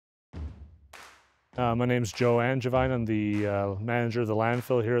My name's Joe Angevine. I'm the manager of the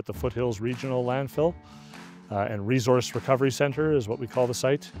landfill here at the Foothills Regional Landfill and Resource Recovery Center is what we call the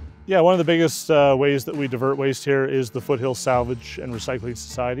site. Yeah, one of the biggest ways that we divert waste here is the Foothills Salvage and Recycling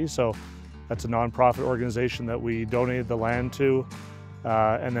Society. So that's a nonprofit organization that we donated the land to,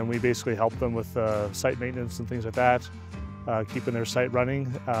 and then we basically help them with site maintenance and things like that, keeping their site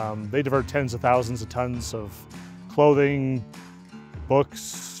running. They divert tens of thousands of tons of clothing,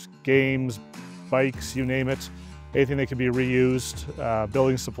 books, games, bikes, you name it, anything that can be reused,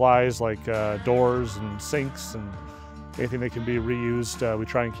 building supplies like doors and sinks and anything that can be reused. We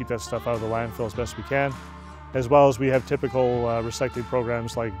try and keep that stuff out of the landfill as best we can, as well as we have typical recycling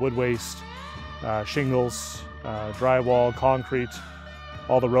programs like wood waste, shingles, drywall, concrete.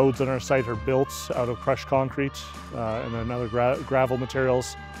 All the roads on our site are built out of crushed concrete and then other gravel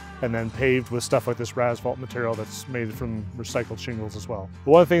materials, and then paved with stuff like this Razphalt material that's made from recycled shingles as well.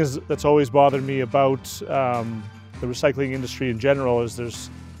 But one of the things that's always bothered me about the recycling industry in general is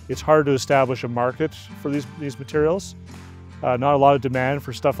it's hard to establish a market for these materials. Not a lot of demand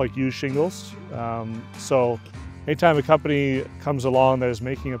for stuff like used shingles. So anytime a company comes along that is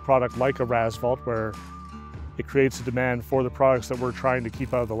making a product like a Razphalt, where it creates a demand for the products that we're trying to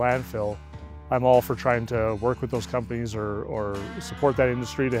keep out of the landfill, I'm all for trying to work with those companies or support that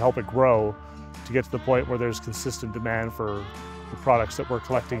industry to help it grow, to get to the point where there's consistent demand for the products that we're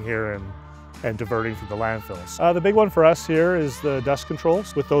collecting here and diverting from the landfills. The big one for us here is the dust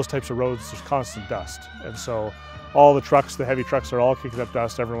controls. With those types of roads, there's constant dust. And so all the trucks, the heavy trucks, are all kicking up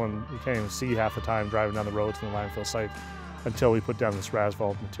dust. Everyone, you can't even see half the time driving down the road to the landfill site until we put down this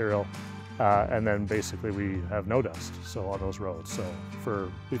Razphalt material. And then basically we have no dust on those roads.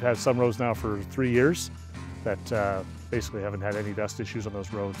 So we've had some roads now for 3 years that basically haven't had any dust issues on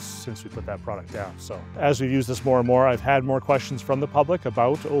those roads since we put that product down. So as we've used this more and more, I've had more questions from the public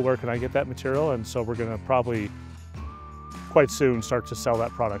about, where can I get that material? And so we're going to probably quite soon start to sell that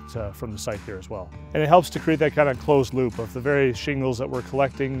product from the site here as well. And it helps to create that kind of closed loop of the very shingles that we're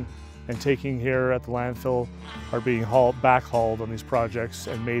collecting and taking here at the landfill are being backhauled on these projects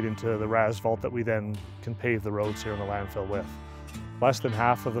and made into the Razphalt that we then can pave the roads here in the landfill with. Less than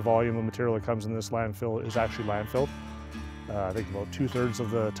half of the volume of material that comes in this landfill is actually landfilled. I think about 2/3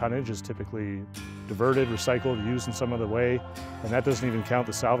 of the tonnage is typically diverted, recycled, used in some other way, and that doesn't even count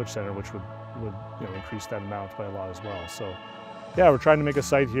the salvage center, which would increase that amount by a lot as well. So yeah, we're trying to make a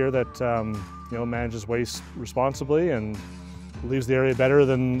site here that manages waste responsibly and leaves the area better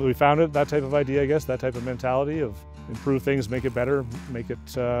than we found it. That type of idea, I guess, that type of mentality of improve things, make it better, make it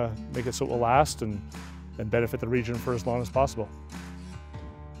so it will last and benefit the region for as long as possible.